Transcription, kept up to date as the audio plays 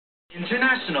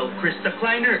International Krista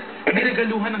Kleiner.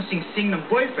 Niregaluhan ng singsing ng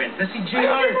boyfriend na si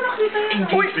JayR.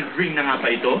 Engagement ring na nga ba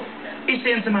ito?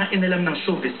 Isa yan sa mga inalam ng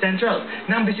Showbiz Central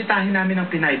nang bisitahin namin ang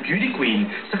Pinay Beauty Queen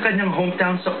sa kanyang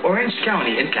hometown sa Orange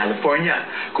County in California,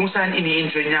 kung saan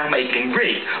ini-enjoy niya ang maikling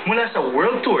break mula sa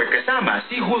world tour kasama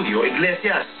si Julio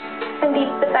Iglesias.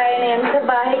 Nandito tayo ngayon sa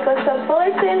bahay ko sa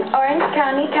Fullerton, Orange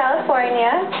County,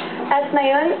 California. At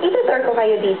ngayon, itutur ko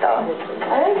kayo dito.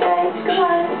 Alright guys, come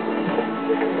on!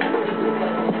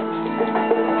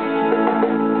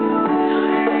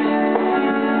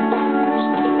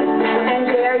 And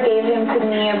JayR gave him to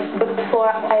me before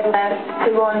I left to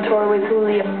go on tour with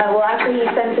Julio. Well, actually, he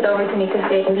sent it over to me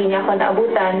kasi hindi niya ako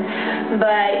naabutan.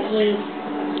 But he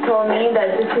told me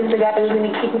that this is the guy who's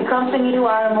going to keep me company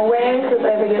while I'm away, so if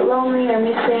I ever get lonely or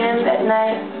miss him at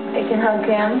night, I can hug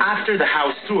him. After the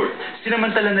house tour,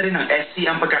 sinamantala na rin ng SC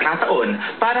ang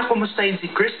pagkakataon para kumustahin si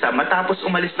Krista matapos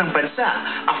umalis ng bansa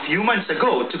a few months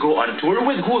ago to go on tour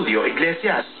with Julio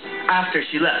Iglesias. After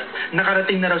she left,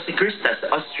 nakarating na raw si Krista sa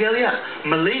Australia,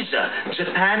 Malaysia,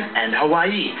 Japan, and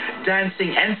Hawaii,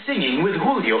 dancing and singing with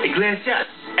Julio Iglesias.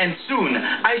 And soon,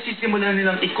 ay sisimulan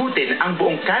nilang ikutin ang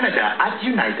buong Canada at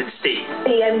United States.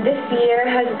 And this year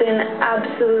has been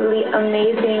absolutely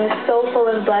amazing, so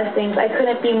full of blessings. I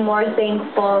couldn't be more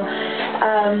thankful.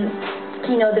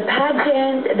 You know, the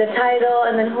pageant, the title,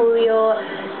 and then Julio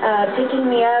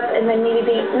picking me up, and then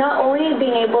maybe not only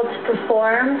being able to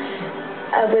perform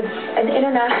with an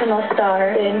international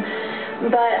star,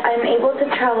 but I'm able to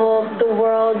travel the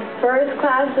world first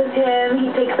class with him. He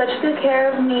takes such good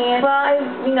care of me. Well, I've,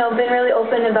 been really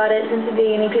open about it since the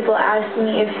beginning. People ask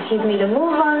me if he's made a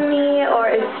move on me or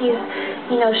if he's,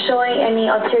 showing any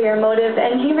ulterior motive,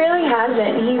 and he really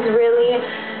hasn't. He's really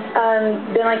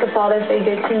been like a father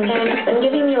figure to me and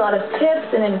giving me a lot of tips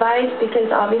and advice because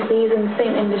obviously he's in the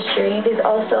same industry. He's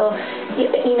also,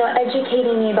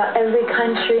 educating me about every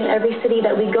country and every city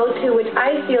that we go to, which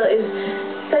I feel is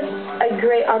such a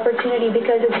great opportunity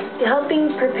because it's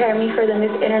helping prepare me for the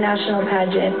Miss International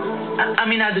pageant.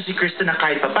 Aminado si Krista na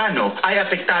kahit papano ay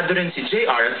apektado rin si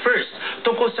JayR at first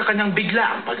tungkol sa kanyang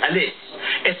biglaang pag-alis.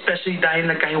 Especially dahil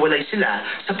nagkahiwalay sila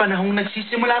sa panahong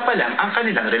nagsisimula pa lang ang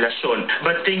kanilang relasyon.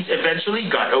 But things eventually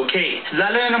got okay.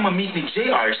 Lalo na nang ma-meet ni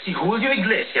JayR si Julio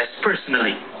Iglesias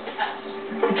personally.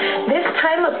 This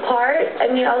time apart,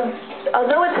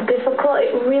 although it's difficult,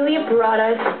 it really brought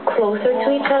us closer to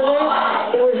each other.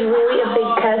 It was really a big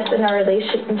test in our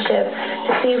relationship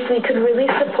to see if we could really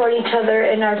support each other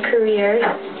in our careers.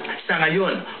 Sa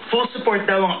ngayon, full support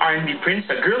daw ang R&B prince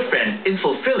sa girlfriend in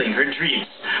fulfilling her dreams.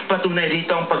 Patunay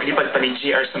rito ang paglipad pa ni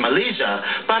JayR sa Malaysia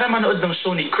para manood ng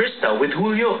show ni Krista with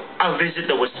Julio, a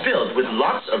visit that was filled with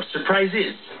lots of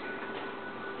surprises.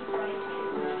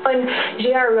 When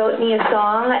JayR wrote me a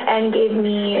song and gave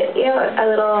me, a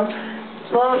little,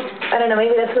 well, I don't know,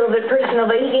 maybe that's a little bit personal,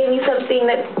 but he gave me something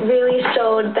that really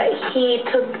showed that he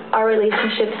took our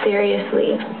relationship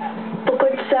seriously.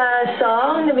 Bukod sa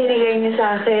song na binigay niya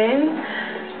sa akin,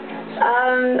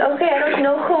 okay, I don't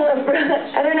know,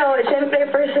 syempre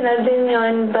personal din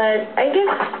yun, but I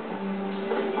guess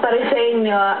para sa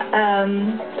inyo,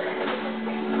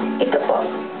 ito po.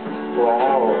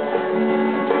 Wow.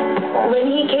 When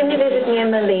he came to visit me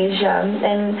in Malaysia,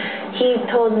 and he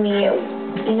told me,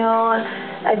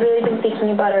 I've really been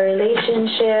thinking about our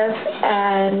relationship,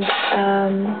 and,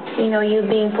 you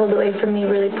being pulled away from me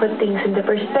really put things into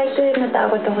perspective.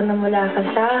 Natakot ako na wala ka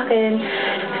sa akin.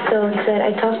 So he said,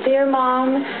 I talked to your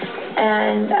mom,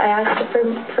 and I asked her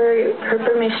for her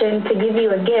permission to give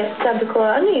you a gift. Sabi ko,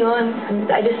 ano yun? And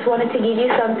I just wanted to give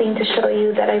you something to show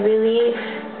you that I really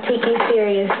take you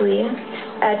seriously.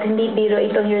 At hindi biro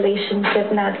itong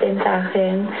relationship natin sa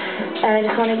akin. And I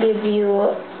just want to give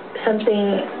you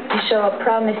something to show a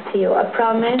promise to you. A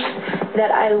promise that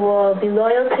I will be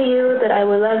loyal to you, that I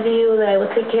will love you, that I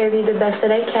will take care of you the best that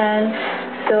I can.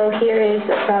 So here is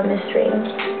a promise ring.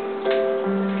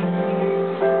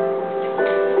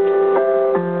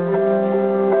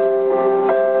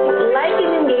 Like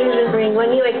an engagement ring,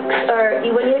 when you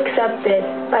accept it,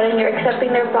 parang you're accepting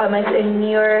their promise and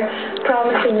you're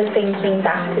promising the same thing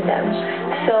back to them.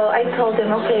 So I told him,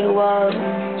 okay, well,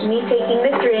 me taking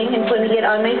this ring and putting it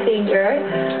on my finger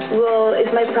is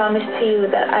my promise to you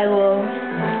that I will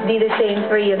be the same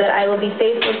for you, that I will be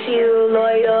faithful to you,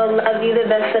 loyal, love you the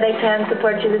best that I can,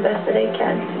 support you the best that I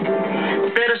can.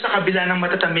 Pero sa kabila ng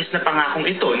matatamis na pangakong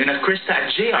ito ni Krista at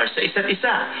JayR sa isa't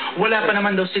isa, wala pa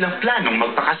naman daw silang planong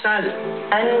magpakasal.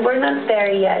 And we're not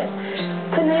there yet.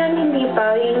 So na yun, hindi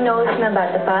pa. He knows na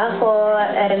bata pa ako.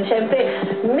 And syempre,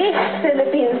 Miss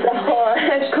Philippines ako.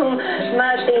 At kung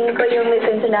mating ko yung Miss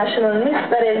International, Miss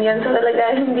pa rin yun. So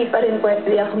talaga, hindi pa rin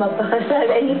pwede ako magpakasal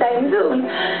anytime soon.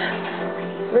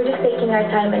 We're just taking our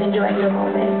time and enjoying the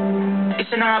moment.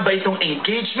 Isa na nga ba itong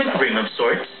engagement ring of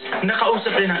sorts?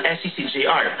 Nakausap rin ng SC si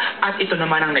JayR at ito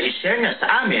naman ang na-share niya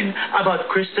sa amin about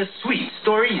Krista's sweet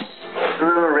stories. A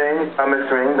little ring, promise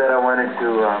ring that I wanted to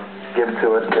give to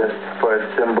her just for a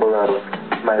symbol of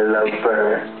my love for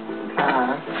her.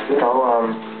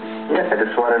 Yeah, I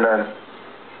just wanted to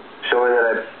show her that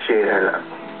I appreciate her love.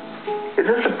 It's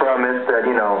just a promise that,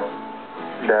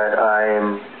 that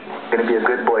I'm going to be a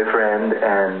good boyfriend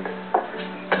and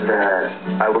that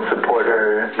I will support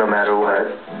her no matter what.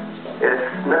 It's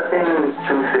nothing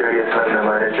too serious, nothing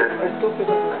naman. It's just,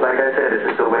 like I said, it's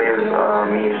just a way of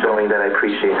me showing that I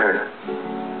appreciate her.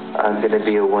 I'm going to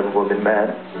be a one-woman man,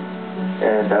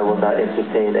 and I will not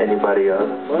entertain anybody else.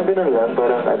 Well, I'm going to learn, but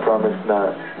I promise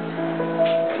not.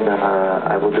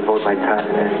 I will devote my time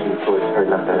and energy towards her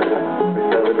lang talaga. We're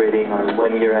celebrating our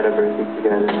 1-year anniversary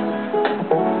together.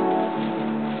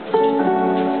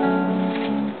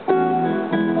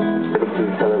 To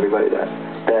tell everybody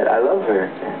that I love her.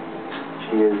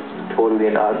 She is totally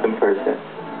an awesome person.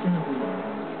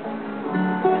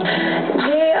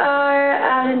 JayR,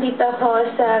 nandito ako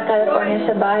sa California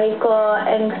sa bahay ko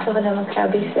and gusto ko na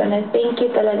magsabi sa'yo na thank you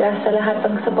talaga sa lahat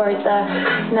ng suporta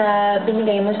na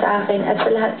binigay mo sa akin at sa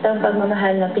lahat ng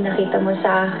pagmamahal na pinakita mo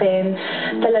sa akin.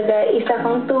 Talaga, isa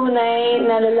kang tunay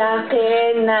na lalaki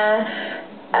na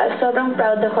sobrang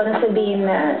proud ako na sabihin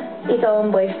na ikaw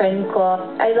ang boyfriend ko.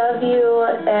 I love you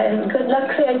and good luck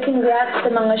sa'yo and congrats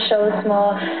sa mga shows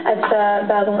mo at sa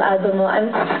bagong album mo. I'm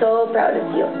so proud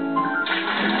of you.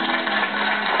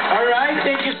 Alright,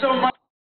 thank you so much.